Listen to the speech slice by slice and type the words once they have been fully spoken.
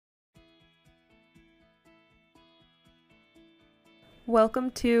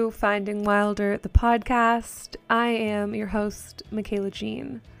Welcome to Finding Wilder, the podcast. I am your host, Michaela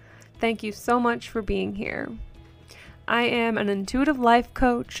Jean. Thank you so much for being here. I am an intuitive life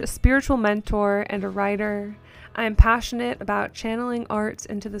coach, a spiritual mentor, and a writer. I am passionate about channeling art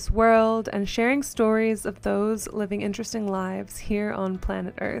into this world and sharing stories of those living interesting lives here on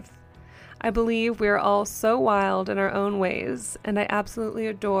planet Earth. I believe we are all so wild in our own ways, and I absolutely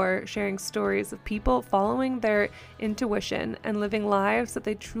adore sharing stories of people following their intuition and living lives that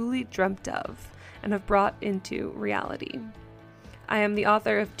they truly dreamt of and have brought into reality. I am the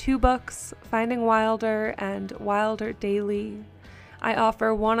author of 2 books, Finding Wilder and Wilder Daily. I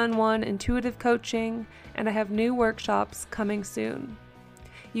offer one-on-one intuitive coaching, and I have new workshops coming soon.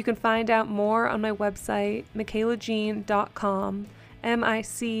 You can find out more on my website, michaelajean.com,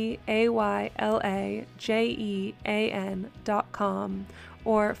 MICAYLAJEAN.com,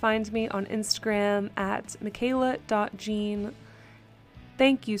 or find me on Instagram at michaela.jean.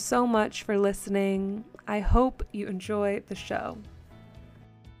 Thank you so much for listening. I hope you enjoy the show.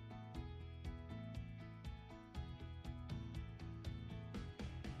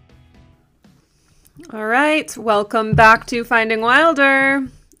 All right, welcome back to Finding Wilder.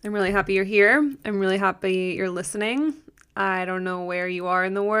 I'm really happy you're here. I'm really happy you're listening. I don't know where you are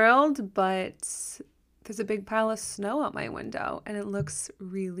in the world, but there's a big pile of snow out my window and it looks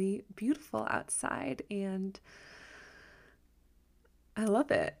really beautiful outside and I love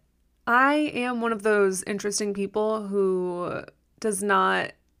it. I am one of those interesting people who does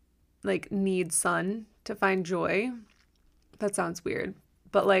not need sun to find joy. That sounds weird,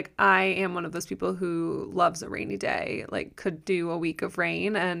 but I am one of those people who loves a rainy day, could do a week of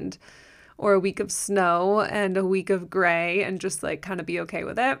rain or a week of snow and a week of gray and just kind of be okay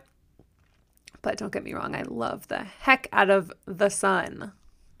with it. But don't get me wrong, I love the heck out of the sun.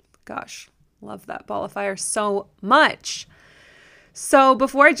 Gosh, love that ball of fire so much. So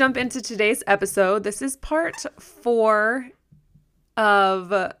before I jump into today's episode, this is part 4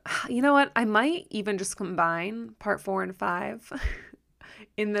 of, you know what, I might even just combine part 4 and 5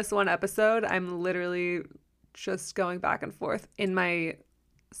 in this one episode. I'm literally just going back and forth in my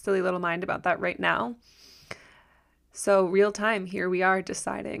silly little mind about that right now. So real time, here we are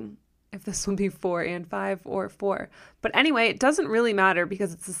deciding if this will be 4 and 5 or 4. But anyway, it doesn't really matter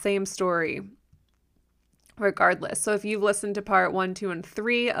because it's the same story regardless. So if you've listened to part 1, 2, and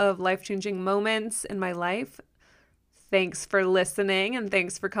 3 of life-changing moments in my life, thanks for listening and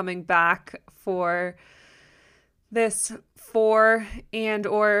thanks for coming back for this 4 and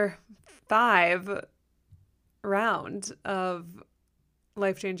or 5 round of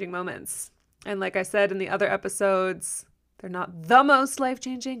life-changing moments. And like I said in the other episodes, they're not the most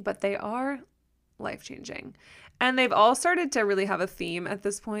life-changing, but they are life-changing. And they've all started to really have a theme at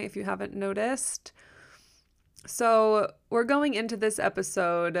this point, if you haven't noticed. So we're going into this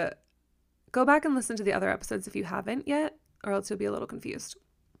episode. Go back and listen to the other episodes if you haven't yet, or else you'll be a little confused.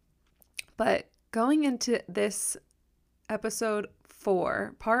 But going into this episode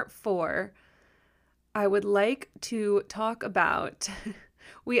 4, part 4, I would like to talk about,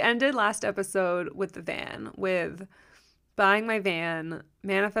 we ended last episode with the van, with buying my van,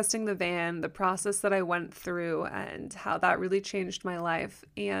 manifesting the van, the process that I went through and how that really changed my life.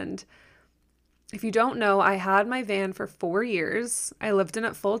 And if you don't know, I had my van for 4 years. I lived in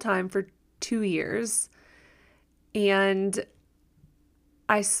it full time for 2 years. And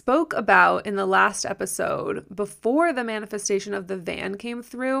I spoke about in the last episode, before the manifestation of the van came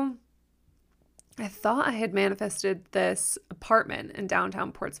through, I thought I had manifested this apartment in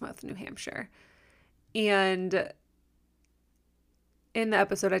downtown Portsmouth, New Hampshire. And in the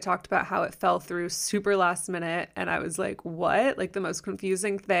episode, I talked about how it fell through super last minute. And I was like, what? The most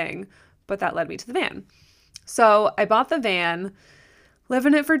confusing thing. But that led me to the van. So I bought the van, lived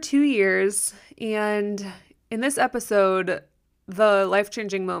in it for 2 years. And in this episode, the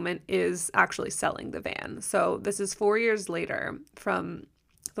life-changing moment is actually selling the van. So this is 4 years later from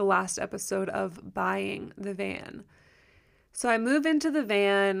the last episode of buying the van. So I move into the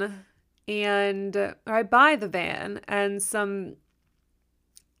van or I buy the van and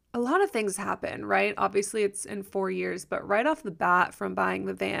a lot of things happen, right? Obviously it's in 4 years, but right off the bat from buying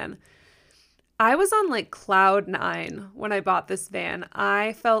the van, I was on cloud 9 when I bought this van.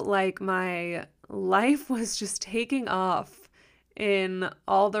 I felt like my life was just taking off in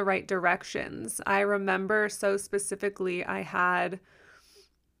all the right directions. I remember so specifically I'd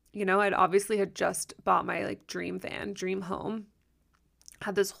obviously had just bought my dream van, dream home.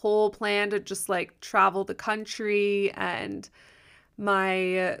 Had this whole plan to just travel the country and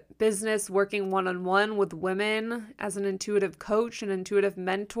My business working one-on-one with women as an intuitive coach and intuitive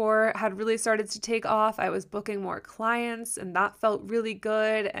mentor had really started to take off. I was booking more clients and that felt really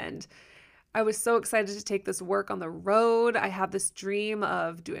good. And I was so excited to take this work on the road. I have this dream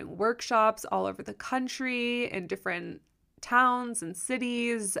of doing workshops all over the country in different towns and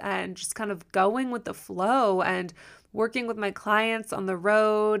cities and just kind of going with the flow and working with my clients on the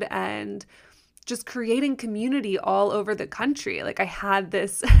road and just creating community all over the country. Like I had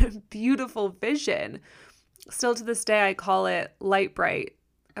this beautiful vision. Still to this day, I call it light bright.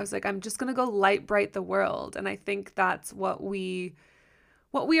 I was like, I'm just going to go light bright the world. And I think that's what we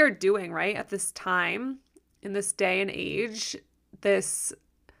are doing, right? At this time, in this day and age, this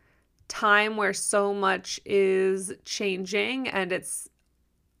time where so much is changing and it's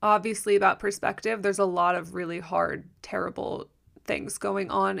obviously about perspective. There's a lot of really hard, terrible things going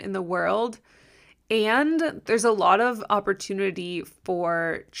on in the world. And there's a lot of opportunity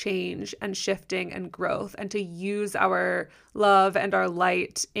for change and shifting and growth and to use our love and our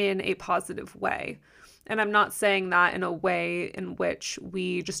light in a positive way. And I'm not saying that in a way in which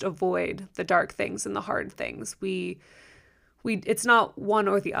we just avoid the dark things and the hard things. It's not one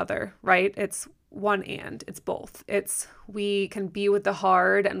or the other, right? It's one and it's both. It's we can be with the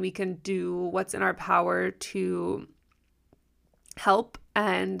hard and we can do what's in our power to help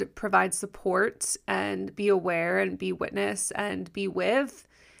and provide support and be aware and be witness and be with.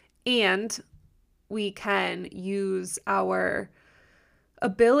 And we can use our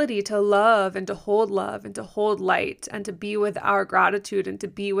ability to love and to hold light and to be with our gratitude and to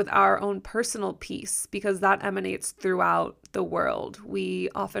be with our own personal peace, because that emanates throughout the world. We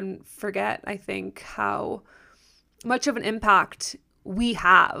often forget, I think, how much of an impact we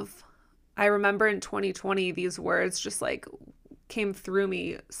have. I remember in 2020, these words just like came through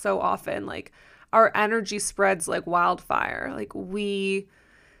me so often, like our energy spreads like wildfire. Like we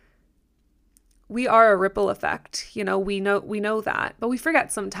are a ripple effect, we know that, but we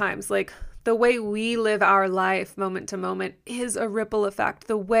forget sometimes, like the way we live our life moment to moment is a ripple effect.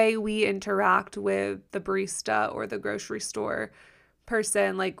 The way we interact with the barista or the grocery store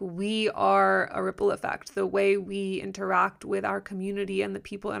person, like we are a ripple effect. The way we interact with our community and the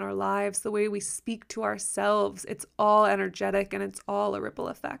people in our lives, the way we speak to ourselves, it's all energetic and it's all a ripple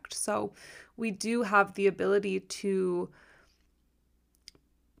effect. So we do have the ability to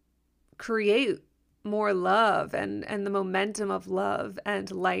create more love and the momentum of love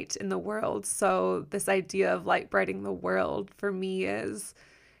and light in the world. So this idea of light brighting the world for me is,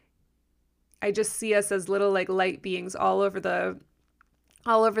 I just see us as little like light beings all over the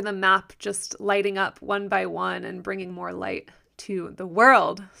map, just lighting up one by one and bringing more light to the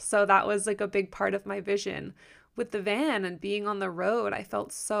world. So that was like a big part of my vision with the van and being on the road. I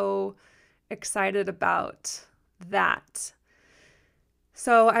felt so excited about that.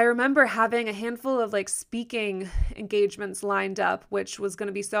 So I remember having a handful of like speaking engagements lined up, which was going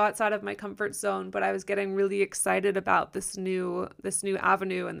to be so outside of my comfort zone, but I was getting really excited about this new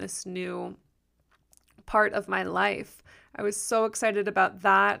avenue and this new part of my life. I was so excited about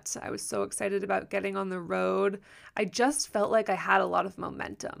that. I was so excited about getting on the road. I just felt like I had a lot of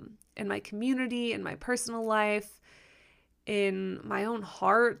momentum in my community, in my personal life, in my own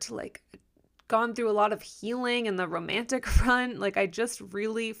heart, like gone through a lot of healing in the romantic front. Like I just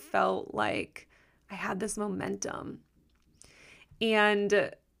really felt like I had this momentum.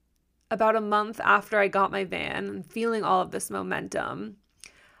 And about a month after I got my van and feeling all of this momentum,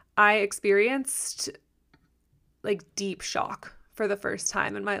 I experienced like deep shock for the first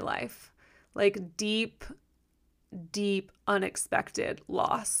time in my life. Like deep, deep, unexpected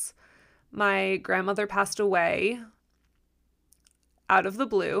loss. My grandmother passed away out of the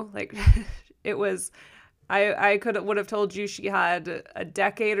blue. Like it was, I would have told you she had a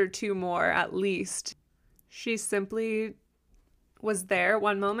decade or two more at least. She simply was there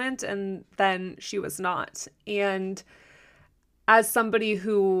one moment and then she was not. And as somebody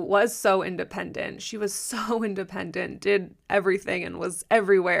who was so independent, she was so independent, did everything and was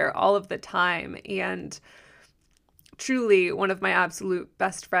everywhere all of the time. And truly one of my absolute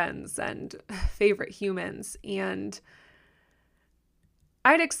best friends and favorite humans. And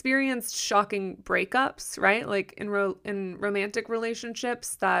I'd experienced shocking breakups, right? Like in romantic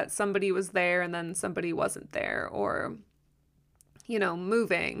relationships, that somebody was there and then somebody wasn't there, or,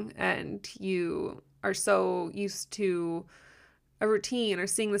 moving and you are so used to a routine or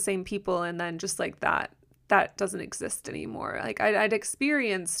seeing the same people and then just like that doesn't exist anymore. Like I'd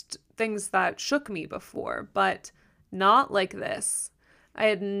experienced things that shook me before, but not like this. I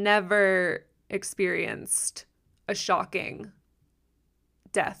had never experienced a shocking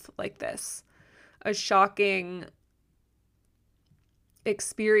death like this, a shocking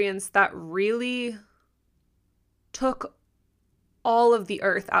experience that really took all of the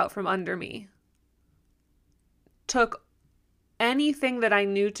earth out from under me, took anything that I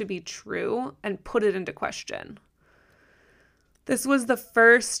knew to be true and put it into question. This was the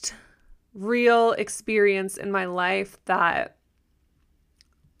first real experience in my life that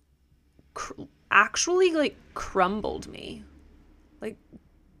actually like crumbled me, like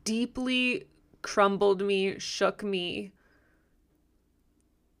deeply crumbled me, shook me.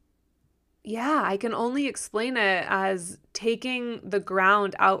 Yeah, I can only explain it as taking the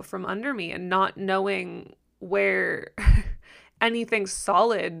ground out from under me and not knowing where anything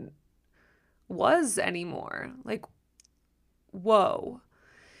solid was anymore. Like, whoa.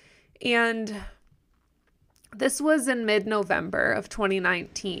 And this was in mid-November of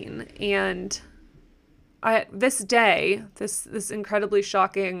 2019. And this day, this incredibly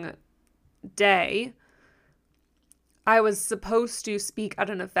shocking day, I was supposed to speak at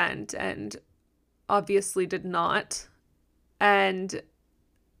an event and obviously did not. And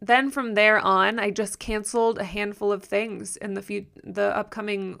then from there on, I just canceled a handful of things in the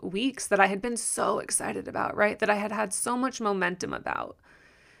upcoming weeks that I had been so excited about, right? That I had had so much momentum about.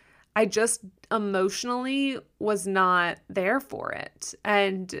 I just emotionally was not there for it.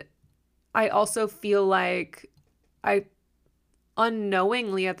 And I also feel like I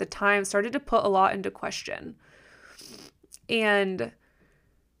unknowingly at the time started to put a lot into question. And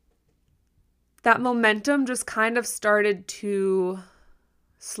that momentum just kind of started to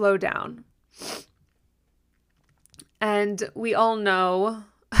slow down. And we all know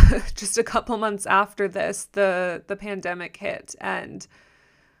just a couple months after this, the pandemic hit. And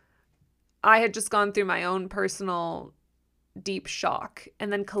I had just gone through my own personal deep shock.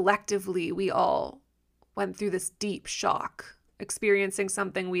 And then collectively, we all went through this deep shock, experiencing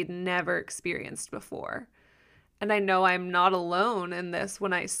something we'd never experienced before. And I know I'm not alone in this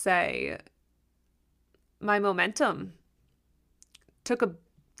when I say my momentum took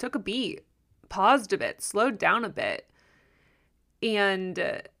a beat, paused a bit, slowed down a bit.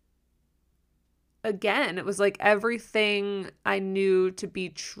 And again, it was like everything I knew to be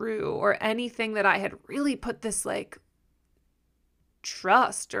true or anything that I had really put this like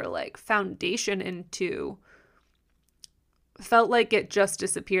trust or like foundation into felt like it just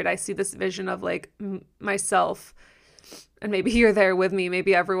disappeared. I see this vision of like myself, and maybe you're there with me,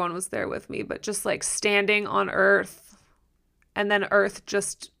 maybe everyone was there with me, but just like standing on earth, and then earth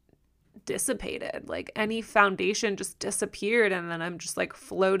just dissipated. Like any foundation just disappeared, and then I'm just like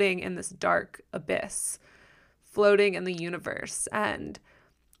floating in this dark abyss, floating in the universe. And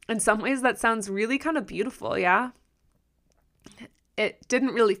in some ways that sounds really kind of beautiful, yeah? It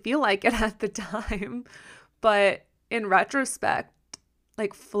didn't really feel like it at the time, but in retrospect,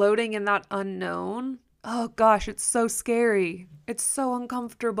 like floating in that unknown, oh gosh, it's so scary. It's so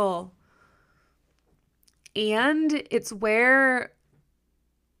uncomfortable. And it's where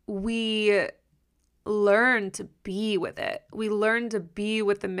we learn to be with it. We learn to be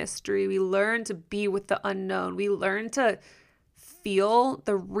with the mystery. We learn to be with the unknown. We learn to feel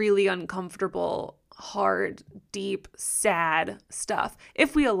the really uncomfortable, hard, deep, sad stuff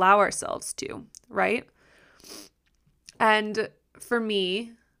if we allow ourselves to, right? And for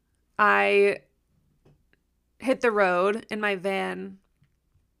me, I hit the road in my van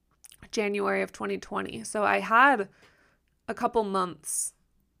January of 2020. So I had a couple months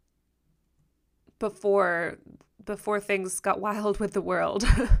before things got wild with the world.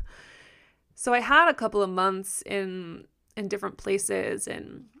 So I had a couple of months in different places,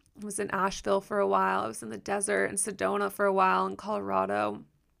 and I was in Asheville for a while. I was in the desert, in Sedona for a while, in Colorado.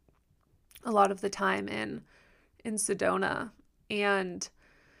 A lot of the time in Sedona. And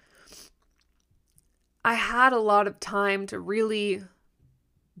I had a lot of time to really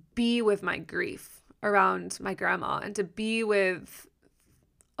be with my grief around my grandma and to be with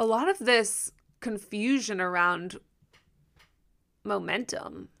a lot of this confusion around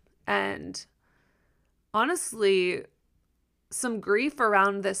momentum and honestly some grief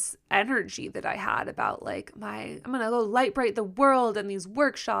around this energy that I had about like I'm going to go light bright the world and these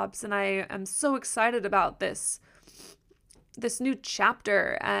workshops, and I am so excited about this new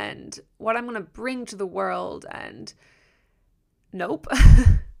chapter and what I'm going to bring to the world. And nope.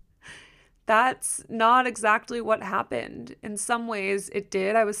 That's not exactly what happened. In some ways it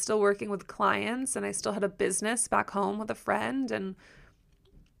did. I was still working with clients and I still had a business back home with a friend, and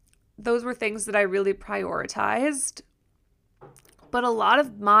those were things that I really prioritized. But a lot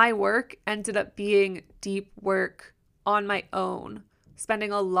of my work ended up being deep work on my own,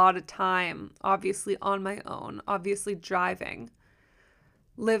 spending a lot of time, obviously on my own, obviously driving,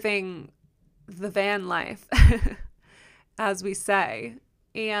 living the van life. as we say.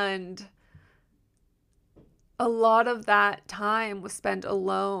 And a lot of that time was spent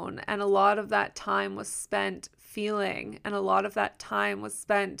alone, and a lot of that time was spent feeling, and a lot of that time was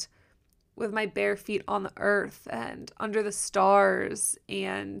spent with my bare feet on the earth and under the stars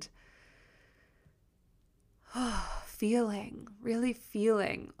and really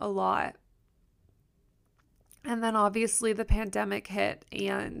feeling a lot. And then obviously the pandemic hit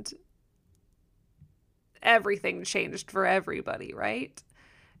and everything changed for everybody, right?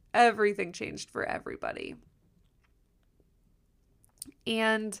 Everything changed for everybody.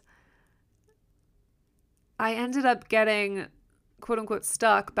 And I ended up getting, quote unquote,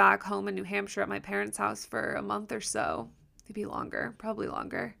 stuck back home in New Hampshire at my parents' house for a month or so, maybe longer, probably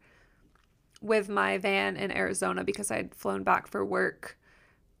longer, with my van in Arizona because I'd flown back for work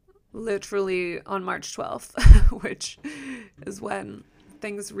literally on March 12th, which is when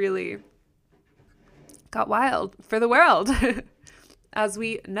things really got wild for the world, as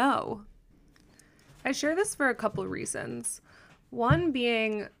we know. I share this for a couple of reasons. One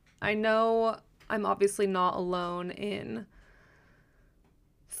being, I know I'm obviously not alone in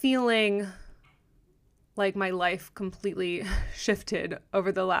feeling like my life completely shifted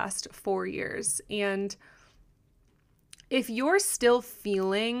over the last 4 years. And if you're still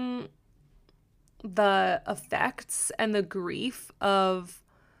feeling the effects and the grief of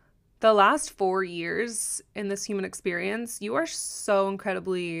the last 4 years in this human experience, you are so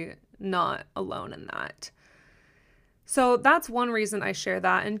incredibly not alone in that. So that's one reason I share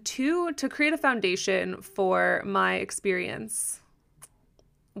that. And two, to create a foundation for my experience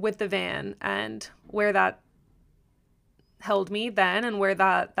with the van and where that held me then and where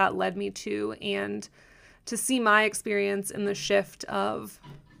that led me to, and to see my experience in the shift of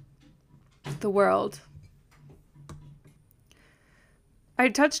the world. I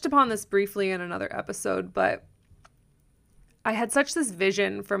touched upon this briefly in another episode, but I had such this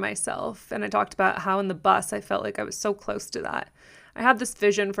vision for myself, and I talked about how in the bus I felt like I was so close to that. I had this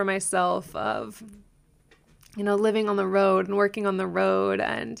vision for myself of, living on the road and working on the road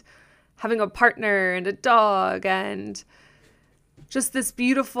and having a partner and a dog and just this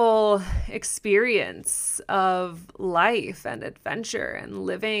beautiful experience of life and adventure and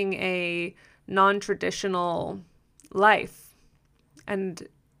living a non-traditional life and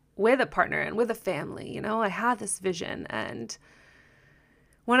with a partner and with a family. I had this vision. And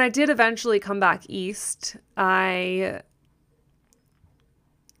when I did eventually come back east, I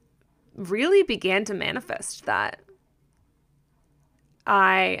really began to manifest that.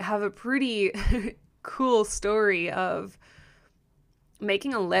 I have a pretty cool story of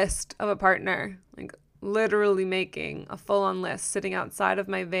making a list of a partner, like literally making a full-on list, sitting outside of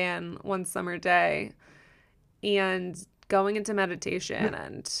my van one summer day and going into meditation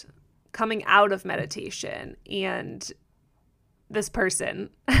and coming out of meditation and this person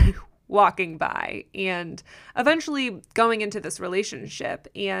walking by and eventually going into this relationship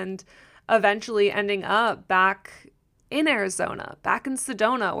and eventually ending up back in Arizona, back in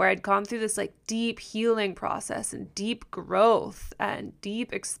Sedona, where I'd gone through this like deep healing process and deep growth and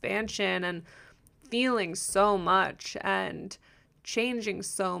deep expansion and feeling so much and changing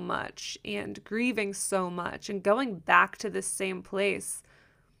so much and grieving so much and going back to the same place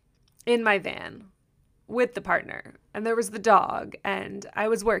in my van with the partner. And there was the dog and I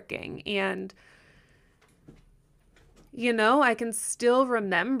was working and, I can still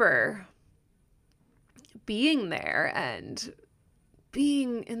remember being there and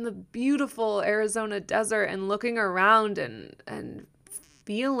being in the beautiful Arizona desert and looking around and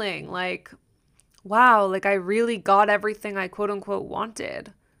feeling like, wow, like I really got everything I quote unquote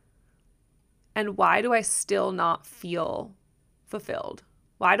wanted. And why do I still not feel fulfilled?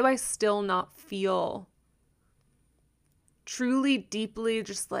 Why do I still not feel truly, deeply,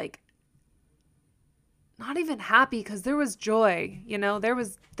 just like not even happy? Because there was joy, there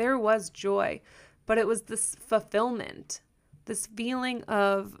was joy, but it was this fulfillment, this feeling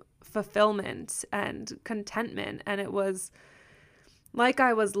of fulfillment and contentment. And it was like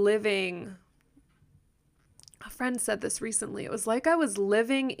I was living, a friend said this recently, it was like I was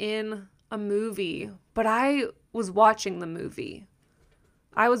living in a movie, but I was watching the movie.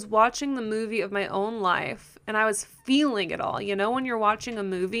 I was watching the movie of my own life and I was feeling it all. When you're watching a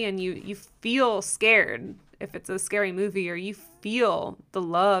movie and you feel scared if it's a scary movie, or you feel the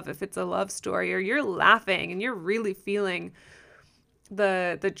love if it's a love story, or you're laughing and you're really feeling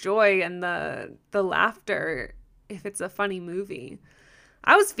the joy and the laughter if it's a funny movie.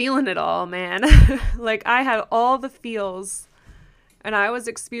 I was feeling it all, man. Like I had all the feels and I was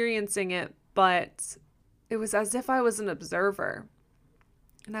experiencing it, but it was as if I was an observer.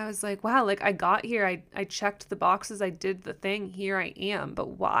 And I was like, wow, like I got here, I checked the boxes, I did the thing, here I am. But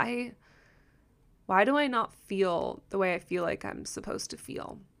why do I not feel the way I feel like I'm supposed to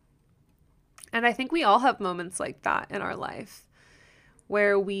feel? And I think we all have moments like that in our life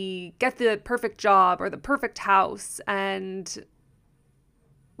where we get the perfect job or the perfect house and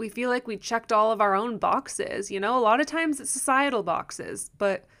we feel like we checked all of our own boxes. You know, a lot of times it's societal boxes,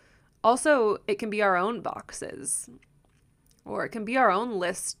 but also it can be our own boxes, or it can be our own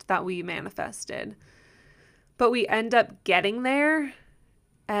list that we manifested. But we end up getting there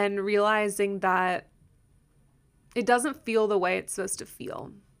and realizing that it doesn't feel the way it's supposed to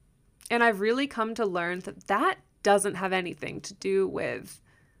feel. And I've really come to learn that that doesn't have anything to do with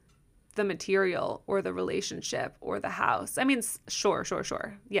the material or the relationship or the house. I mean, sure.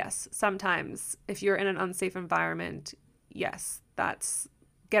 Yes, sometimes if you're in an unsafe environment, yes,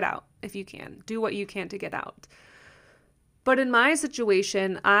 get out if you can. Do what you can to get out. But in my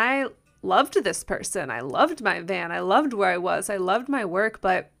situation, I loved this person. I loved my van. I loved where I was. I loved my work,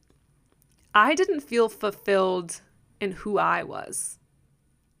 but I didn't feel fulfilled in who I was.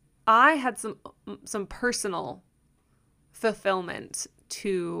 I had some personal fulfillment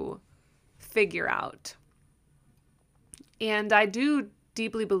to figure out. And I do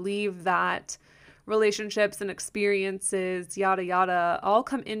deeply believe that relationships and experiences, yada, yada, all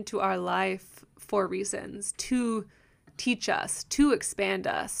come into our life for reasons, to teach us, to expand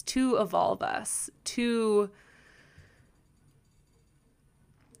us, to evolve us, to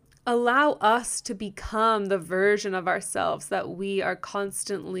allow us to become the version of ourselves that we are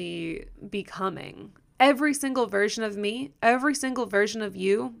constantly becoming. Every single version of me, every single version of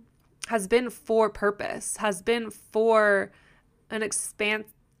you has been for purpose, has been for an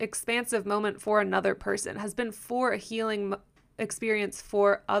expansive moment for another person, has been for a healing experience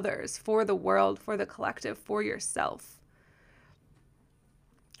for others, for the world, for the collective, for yourself.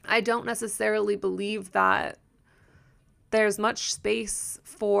 I don't necessarily believe that there's much space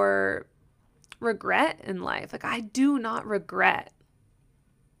for regret in life. Like, I do not regret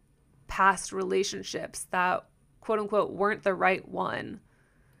past relationships that, quote unquote, weren't the right one.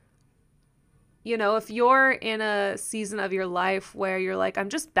 You know, if you're in a season of your life where you're like, I'm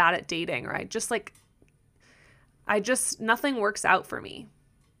just bad at dating, or nothing works out for me.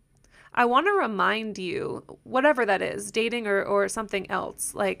 I want to remind you, whatever that is, dating or something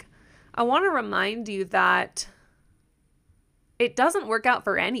else, like, I want to remind you that it doesn't work out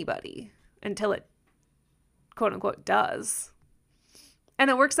for anybody until it, quote unquote, does. And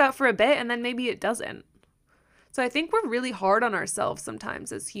it works out for a bit and then maybe it doesn't. So I think we're really hard on ourselves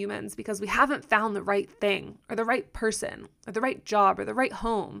sometimes as humans because we haven't found the right thing or the right person or the right job or the right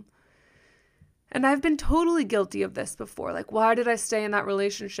home. And I've been totally guilty of this before. Like, why did I stay in that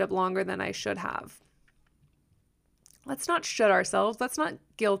relationship longer than I should have? Let's not shut ourselves. Let's not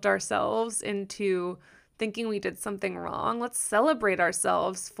guilt ourselves into thinking we did something wrong. Let's celebrate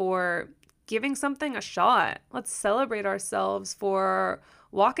ourselves for giving something a shot. Let's celebrate ourselves for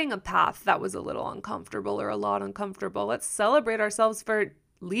walking a path that was a little uncomfortable or a lot uncomfortable. Let's celebrate ourselves for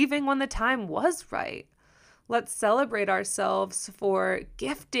leaving when the time was right. Let's celebrate ourselves for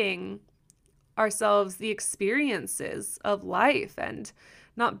gifting ourselves the experiences of life and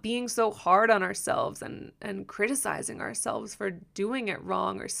not being so hard on ourselves and criticizing ourselves for doing it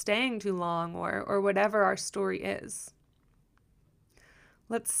wrong or staying too long or whatever our story is.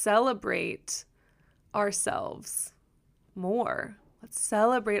 Let's celebrate ourselves more. Let's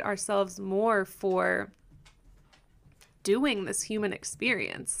celebrate ourselves more for doing this human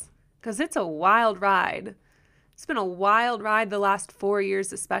experience, because it's a wild ride. It's been a wild ride the last 4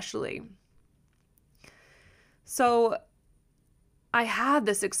 years especially. So I had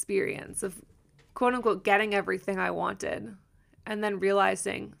this experience of, quote unquote, getting everything I wanted and then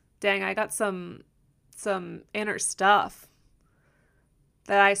realizing, dang, I got some inner stuff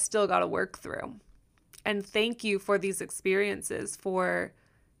that I still got to work through. And thank you for these experiences, for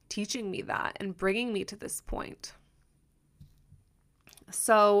teaching me that and bringing me to this point.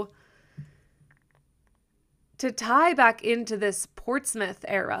 So to tie back into this Portsmouth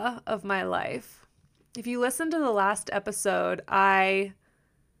era of my life, if you listen to the last episode, I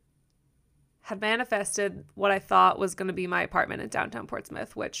had manifested what I thought was going to be my apartment in downtown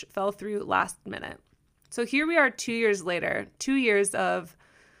Portsmouth, which fell through last minute. So here we are 2 years later, 2 years of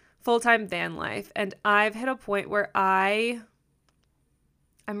full-time van life, and I've hit a point where I'm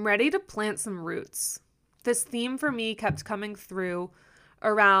ready to plant some roots. This theme for me kept coming through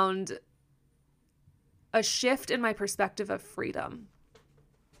around a shift in my perspective of freedom.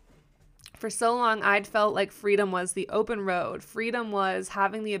 For so long, I'd felt like freedom was the open road. Freedom was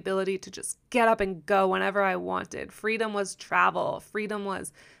having the ability to just get up and go whenever I wanted. Freedom was travel. Freedom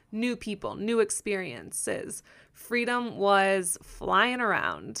was new people, new experiences. Freedom was flying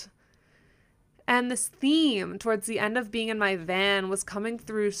around. And this theme towards the end of being in my van was coming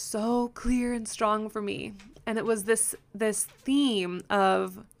through so clear and strong for me. And it was this theme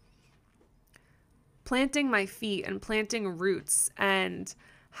of planting my feet and planting roots, and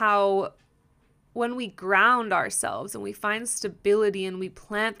how when we ground ourselves and we find stability and we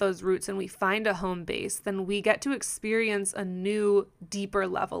plant those roots and we find a home base, then we get to experience a new, deeper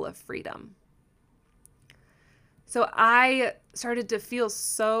level of freedom. So I started to feel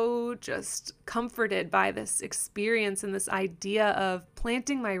so just comforted by this experience and this idea of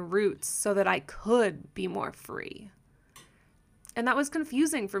planting my roots so that I could be more free. And that was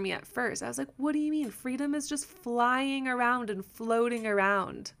confusing for me at first. I was like, what do you mean? Freedom is just flying around and floating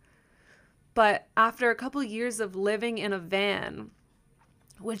around. But after a couple years of living in a van,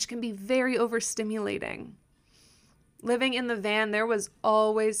 which can be very overstimulating, living in the van, there was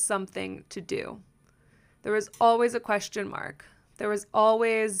always something to do. There was always a question mark. There was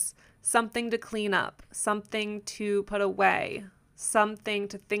always something to clean up, something to put away, something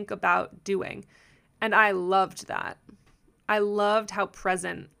to think about doing. And I loved that. I loved how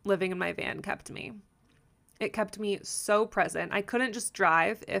present living in my van kept me. It kept me so present. I couldn't just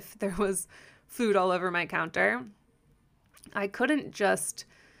drive if there was food all over my counter. I couldn't just,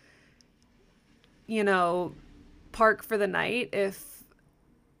 park for the night if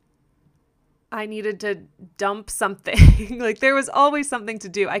I needed to dump something. Like, there was always something to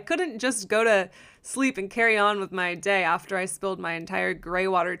do. I couldn't just go to sleep and carry on with my day after I spilled my entire gray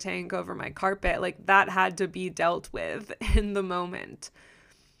water tank over my carpet. Like, that had to be dealt with in the moment.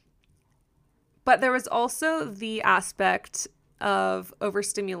 But there was also the aspect of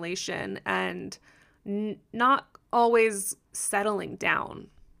overstimulation and not always settling down.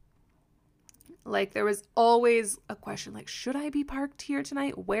 Like, there was always a question, like, should I be parked here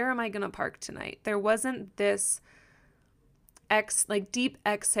tonight? Where am I going to park tonight? There wasn't this deep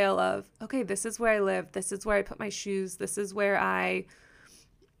exhale of, okay, this is where I live. This is where I put my shoes. This is where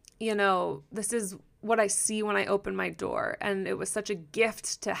this is what I see when I open my door. And it was such a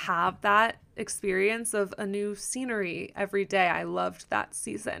gift to have that experience of a new scenery every day. I loved that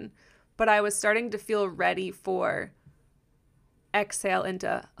season. But I was starting to feel ready for exhale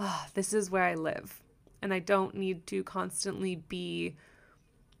into, this is where I live. And I don't need to constantly be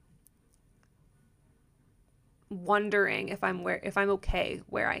wondering if I'm okay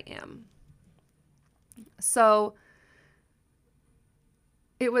where I am. So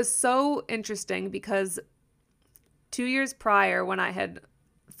it was so interesting because 2 years prior, when I had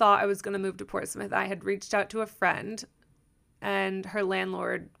thought I was going to move to Portsmouth, I had reached out to a friend and her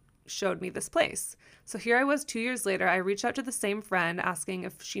landlord showed me this place. So here I was 2 years later. I reached out to the same friend asking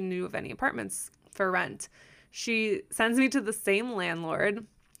if she knew of any apartments for rent. She sends me to the same landlord,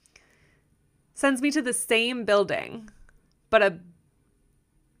 sends me to the same building, but a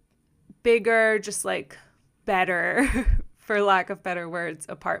bigger, just like better, for lack of better words,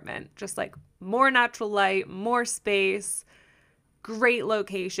 apartment. Just like more natural light, more space, great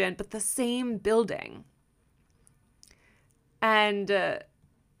location, but the same building. And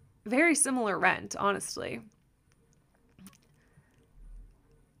very similar rent, honestly.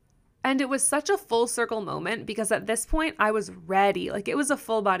 And it was such a full circle moment because at this point I was ready. Like, it was a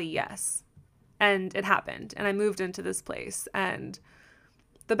full body yes. And it happened. And I moved into this place. And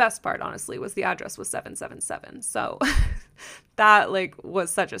the best part, honestly, was the address was 777. So that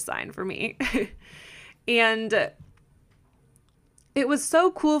was such a sign for me. And it was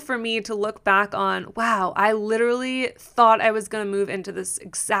so cool for me to look back on, wow, I literally thought I was going to move into this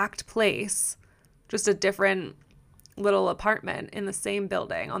exact place, just a different little apartment in the same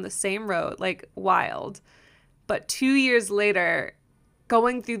building on the same road, like wild. But 2 years later,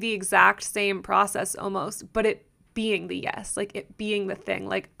 going through the exact same process almost, but it being the yes, like it being the thing.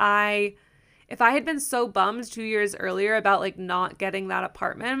 Like if I had been so bummed 2 years earlier about not getting that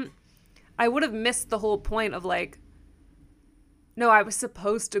apartment, I would have missed the whole point of no, I was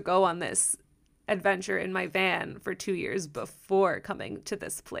supposed to go on this adventure in my van for 2 years before coming to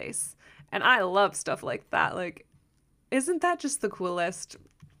this place. And I love stuff like that. Isn't that just the coolest?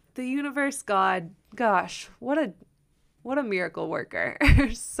 The universe, God, gosh, what a miracle worker.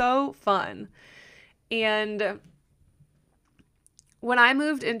 So fun. And when I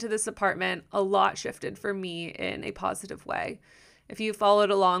moved into this apartment, a lot shifted for me in a positive way. If you followed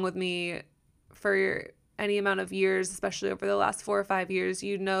along with me for any amount of years, especially over the last 4 or 5 years,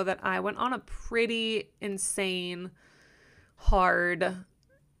 you know that I went on a pretty insane, hard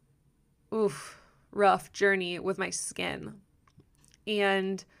rough journey with my skin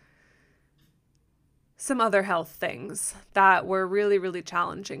and some other health things that were really, really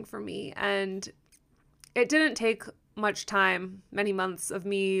challenging for me. And it didn't take much time, many months of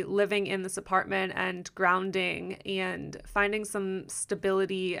me living in this apartment and grounding and finding some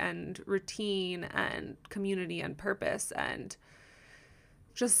stability and routine and community and purpose and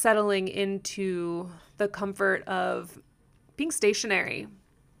just settling into the comfort of being stationary.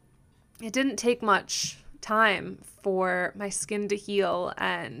 It didn't take much time for my skin to heal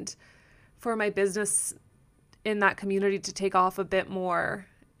and for my business in that community to take off a bit more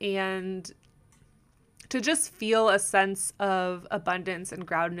and to just feel a sense of abundance and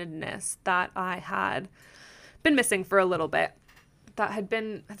groundedness that I had been missing for a little bit, that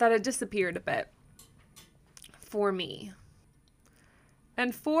had disappeared a bit for me.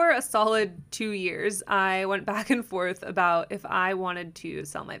 And for a solid 2 years, I went back and forth about if I wanted to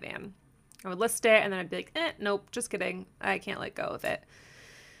sell my van. I would list it and then I'd be like, nope, just kidding. I can't let go of it.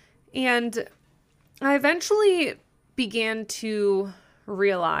 And I eventually began to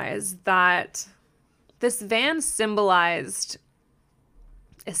realize that this van symbolized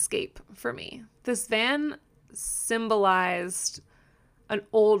escape for me. This van symbolized an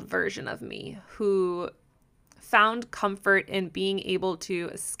old version of me who found comfort in being able to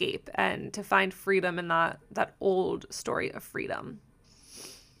escape and to find freedom in that old story of freedom.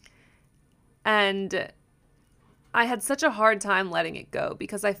 And I had such a hard time letting it go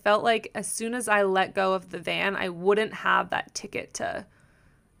because I felt like as soon as I let go of the van, I wouldn't have that ticket to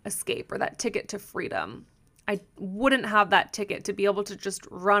escape or that ticket to freedom. I wouldn't have that ticket to be able to just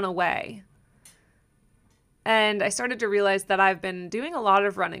run away. And I started to realize that I've been doing a lot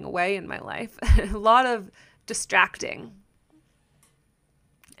of running away in my life, a lot of distracting.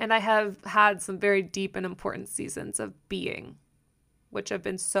 And I have had some very deep and important seasons of being, which have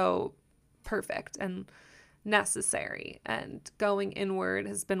been so perfect and necessary. And going inward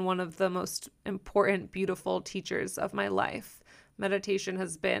has been one of the most important, beautiful teachers of my life. Meditation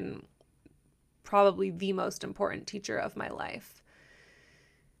has been probably the most important teacher of my life.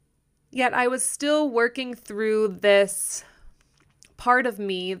 Yet I was still working through this part of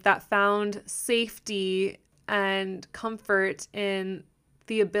me that found safety and comfort in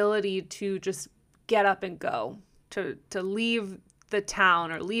the ability to just get up and go, to leave the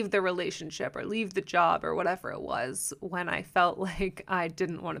town or leave the relationship or leave the job or whatever it was when I felt like I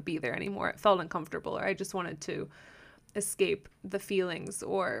didn't want to be there anymore. It felt uncomfortable or I just wanted to escape the feelings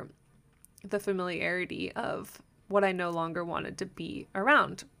or the familiarity of what I no longer wanted to be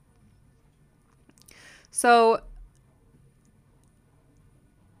around. So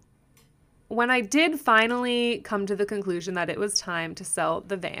when I did finally come to the conclusion that it was time to sell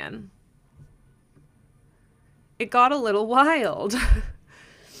the van, it got a little wild.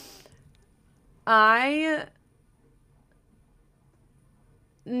 I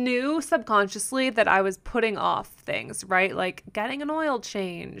knew subconsciously that I was putting off things, right? Like getting an oil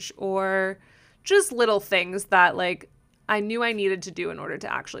change or just little things that like I knew I needed to do in order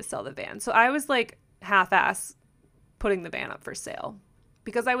to actually sell the van. So I was like half-ass putting the van up for sale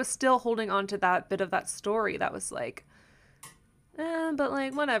because I was still holding on to that bit of that story that was like, but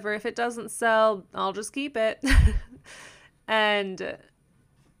like whatever, if it doesn't sell, I'll just keep it. And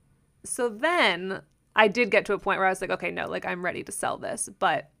so then I did get to a point where I was like, okay, no, like I'm ready to sell this,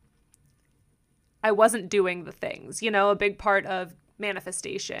 but I wasn't doing the things. You know, a big part of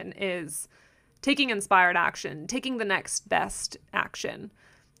manifestation is taking inspired action, taking the next best action.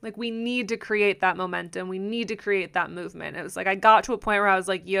 Like we need to create that momentum. We need to create that movement. It was like I got to a point where I was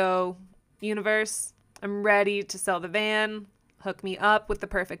like, yo, universe, I'm ready to sell the van. Hook me up with the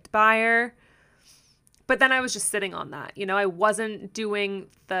perfect buyer. But then I was just sitting on that. You know, I wasn't doing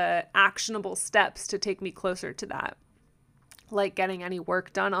the actionable steps to take me closer to that. Like getting any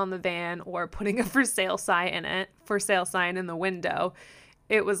work done on the van or putting a for sale sign in the window.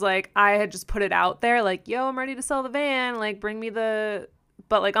 It was like I had just put it out there like, yo, I'm ready to sell the van. Like bring me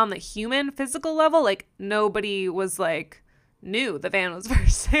but like on the human physical level, like nobody was like knew the van was for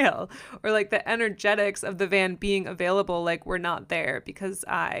sale or like the energetics of the van being available like were not there because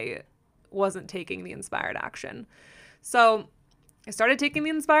I wasn't taking the inspired action. So I started taking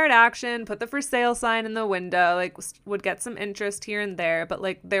the inspired action, put the for sale sign in the window, like would get some interest here and there, but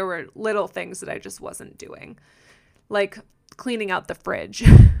like there were little things that I just wasn't doing. Like cleaning out the fridge.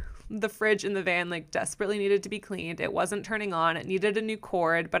 The fridge in the van like desperately needed to be cleaned. It wasn't turning on. It needed a new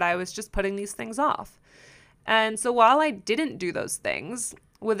cord, but I was just putting these things off. And so while I didn't do those things,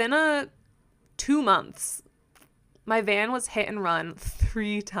 within 2 months, my van was hit and run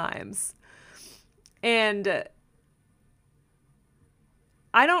 3 times. And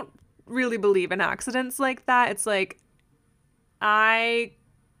I don't really believe in accidents like that. It's like I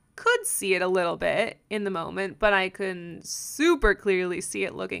could see it a little bit in the moment, but I can super clearly see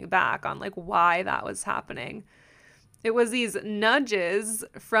it looking back on like why that was happening. It was these nudges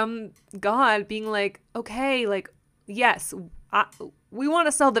from God being like, okay, like, yes, we want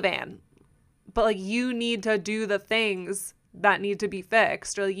to sell the van, but like you need to do the things that need to be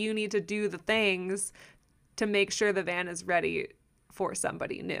fixed, or like, you need to do the things to make sure the van is ready for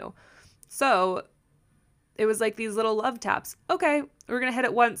somebody new. So it was like these little love taps. Okay, we're going to hit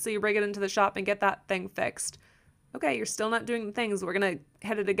it once so you bring it into the shop and get that thing fixed. Okay, you're still not doing the things. We're going to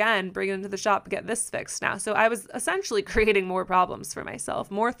hit it again, bring it into the shop, get this fixed now. So I was essentially creating more problems for myself,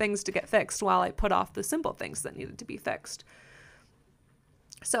 more things to get fixed while I put off the simple things that needed to be fixed.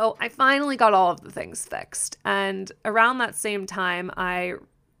 So I finally got all of the things fixed. And around that same time, I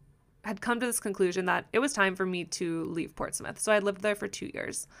had come to this conclusion that it was time for me to leave Portsmouth. So I lived there for 2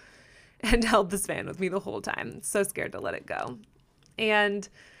 years and held this van with me the whole time. So scared to let it go. And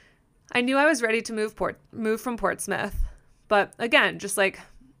I knew I was ready to move from Portsmouth, but again, just like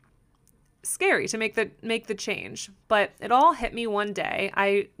scary to make the change. But it all hit me one day.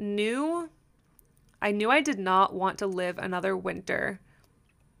 I knew I did not want to live another winter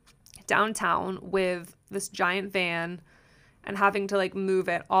downtown with this giant van and having to like move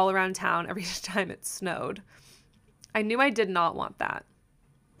it all around town every time it snowed. I knew I did not want that.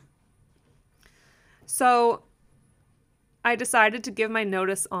 So I decided to give my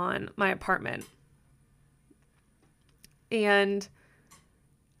notice on my apartment. And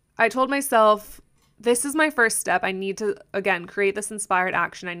I told myself, this is my first step. I need to, again, create this inspired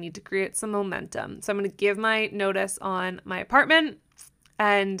action. I need to create some momentum. So I'm going to give my notice on my apartment,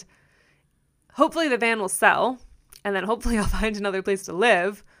 and hopefully the van will sell, and then hopefully I'll find another place to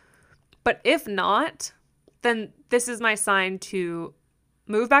live. But if not, then this is my sign to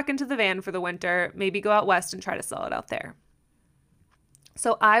move back into the van for the winter, maybe go out west and try to sell it out there.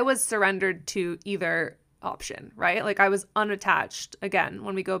 So I was surrendered to either option, right? Like I was unattached. Again,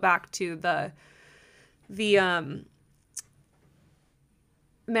 when we go back to the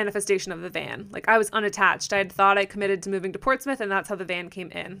manifestation of the van, like I was unattached. I had thought I committed to moving to Portsmouth, and that's how the van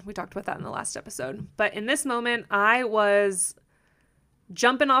came in. We talked about that in the last episode. But in this moment, I was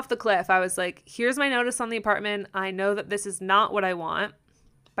jumping off the cliff. I was like, here's my notice on the apartment. I know that this is not what I want.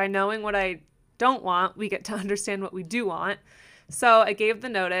 By knowing what I don't want, we get to understand what we do want. So I gave the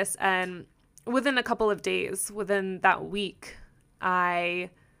notice, and within a couple of days, within that week, I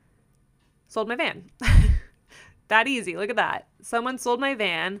sold my van. That easy. Look at that. Someone sold my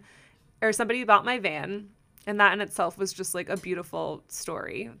van, or somebody bought my van, and that in itself was just like a beautiful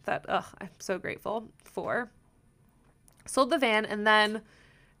story that I'm so grateful for. Sold the van, and then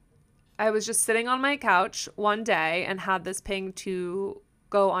I was just sitting on my couch one day and had this ping to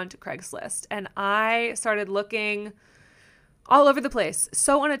go onto Craigslist, and I started looking all over the place,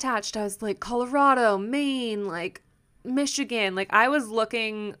 so unattached. I was like Colorado, Maine, like Michigan. Like I was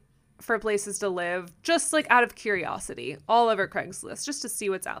looking for places to live just like out of curiosity all over Craigslist just to see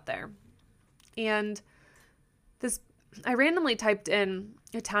what's out there. And I randomly typed in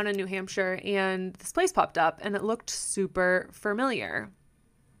a town in New Hampshire, and this place popped up, and it looked super familiar.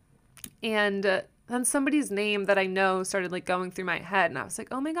 And then somebody's name that I know started like going through my head, and I was like,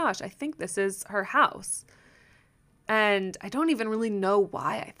 oh my gosh, I think this is her house. And I don't even really know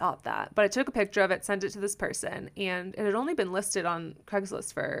why I thought that, but I took a picture of it, sent it to this person, and it had only been listed on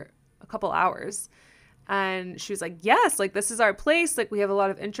Craigslist for a couple hours. And she was like, yes, like this is our place. Like we have a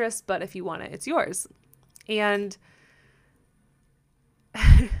lot of interest, but if you want it, it's yours. And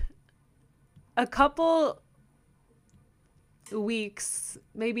a couple weeks,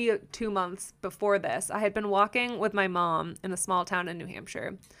 maybe 2 months before this, I had been walking with my mom in a small town in New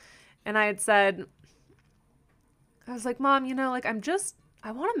Hampshire. And I had said, I was like, Mom, like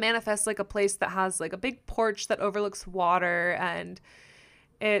I want to manifest like a place that has like a big porch that overlooks water, and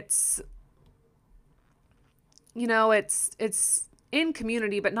it's in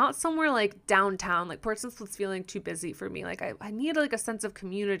community, but not somewhere like downtown. Like Portsmouth was feeling too busy for me. Like I need like a sense of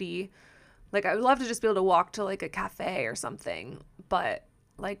community. Like I would love to just be able to walk to like a cafe or something, but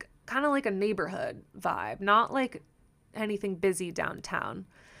like kind of like a neighborhood vibe, not like anything busy downtown.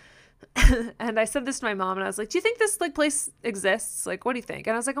 And I said this to my mom, and I was like, do you think this like place exists? Like, what do you think?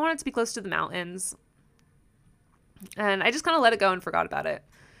 And I was like, I want it to be close to the mountains. And I just kind of let it go and forgot about it.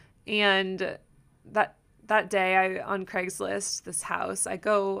 And that day on Craigslist, this house, I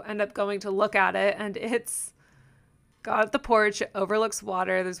end up going to look at it, and it's got the porch, it overlooks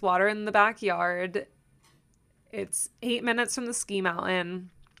water. There's water in the backyard. It's 8 minutes from the ski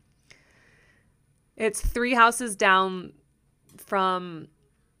mountain. It's 3 houses down from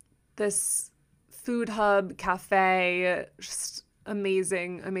this food hub, cafe, just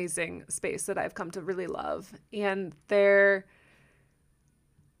amazing, amazing space that I've come to really love. And there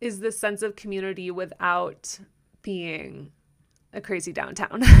is this sense of community without being a crazy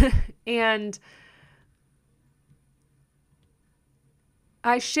downtown. And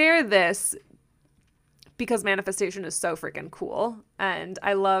I share this because manifestation is so freaking cool. And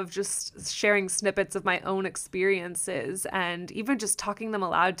I love just sharing snippets of my own experiences and even just talking them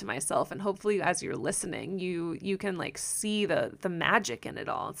aloud to myself. And hopefully as you're listening, you can like see the magic in it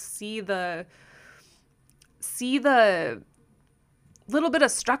all. See the little bit of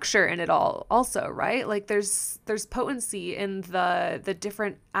structure in it all also, right? Like there's potency in the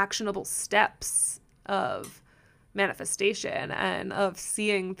different actionable steps of manifestation and of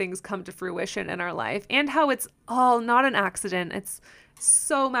seeing things come to fruition in our life, and how it's all not an accident. It's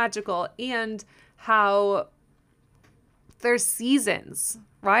so magical, and how there's seasons,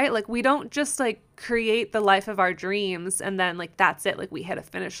 right? Like we don't just like create the life of our dreams and then like that's it, like we hit a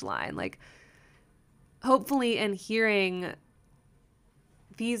finish line. Like hopefully in hearing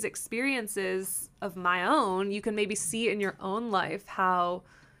these experiences of my own, you can maybe see in your own life how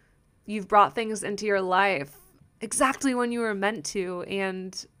you've brought things into your life exactly when you were meant to.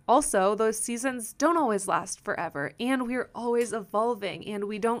 And also those seasons don't always last forever, and we're always evolving, and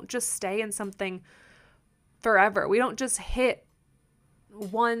we don't just stay in something forever. We don't just hit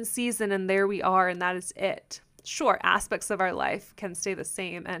one season and there we are and that is it. Sure, aspects of our life can stay the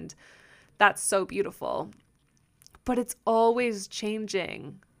same, and that's so beautiful, but it's always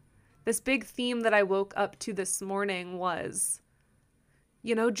changing. This big theme that I woke up to this morning was,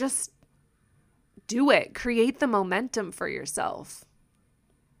 just do it. Create the momentum for yourself.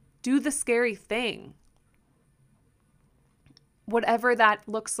 Do the scary thing. Whatever that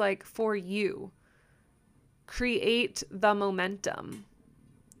looks like for you. Create the momentum.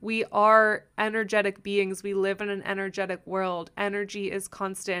 We are energetic beings. We live in an energetic world. Energy is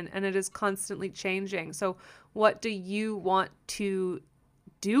constant and it is constantly changing. So what do you want to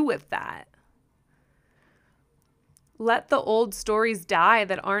do with that? Let the old stories die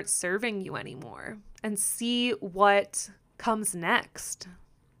that aren't serving you anymore and see what comes next.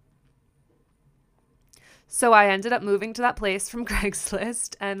 So I ended up moving to that place from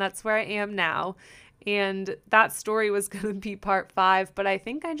Craigslist, and that's where I am now. And that story was going to be part 5, but I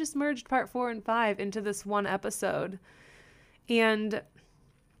think I just merged part 4 and 5 into this one episode. And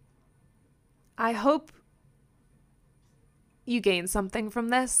I hope you gain something from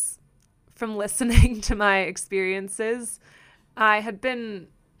this, from listening to my experiences. I had been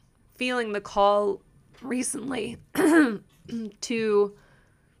feeling the call recently to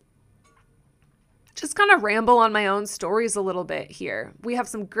just kind of ramble on my own stories a little bit here. We have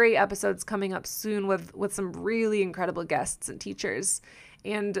some great episodes coming up soon with some really incredible guests and teachers.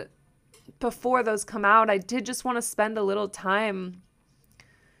 And before those come out, I did just want to spend a little time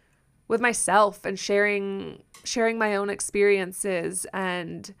with myself and sharing my own experiences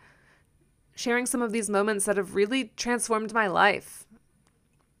and sharing some of these moments that have really transformed my life.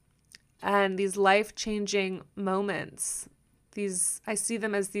 And these life-changing moments, I see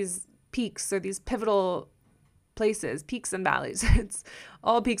them as these peaks or these pivotal places, peaks and valleys. It's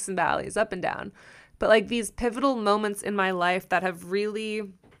all peaks and valleys, up and down. But like these pivotal moments in my life that have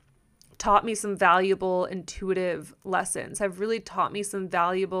really taught me some valuable intuitive lessons, have really taught me some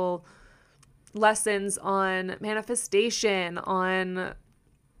valuable lessons on manifestation, on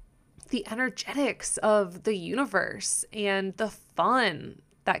the energetics of the universe, and the fun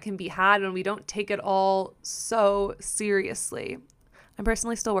that can be had when we don't take it all so seriously. I'm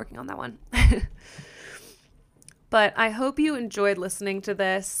personally still working on that one. But I hope you enjoyed listening to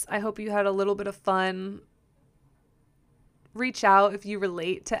this. I hope you had a little bit of fun. Reach out if you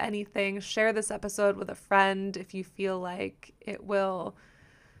relate to anything. Share this episode with a friend if you feel like it will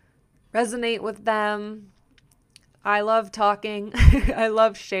resonate with them. I love talking. I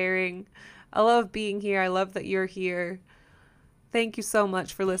love sharing. I love being here. I love that you're here. Thank you so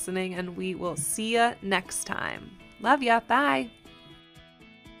much for listening, and we will see ya next time. Love ya. Bye.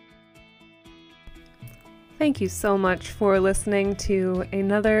 Thank you so much for listening to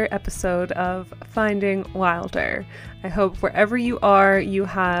another episode of Finding Wilder. I hope wherever you are, you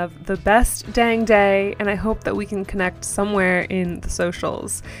have the best dang day, and I hope that we can connect somewhere in the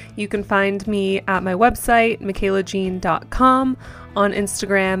socials. You can find me at my website, michaelajean.com, on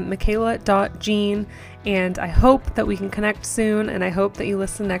Instagram, michaela.jean, and I hope that we can connect soon, and I hope that you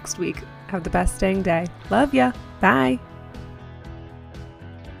listen next week. Have the best dang day. Love ya. Bye.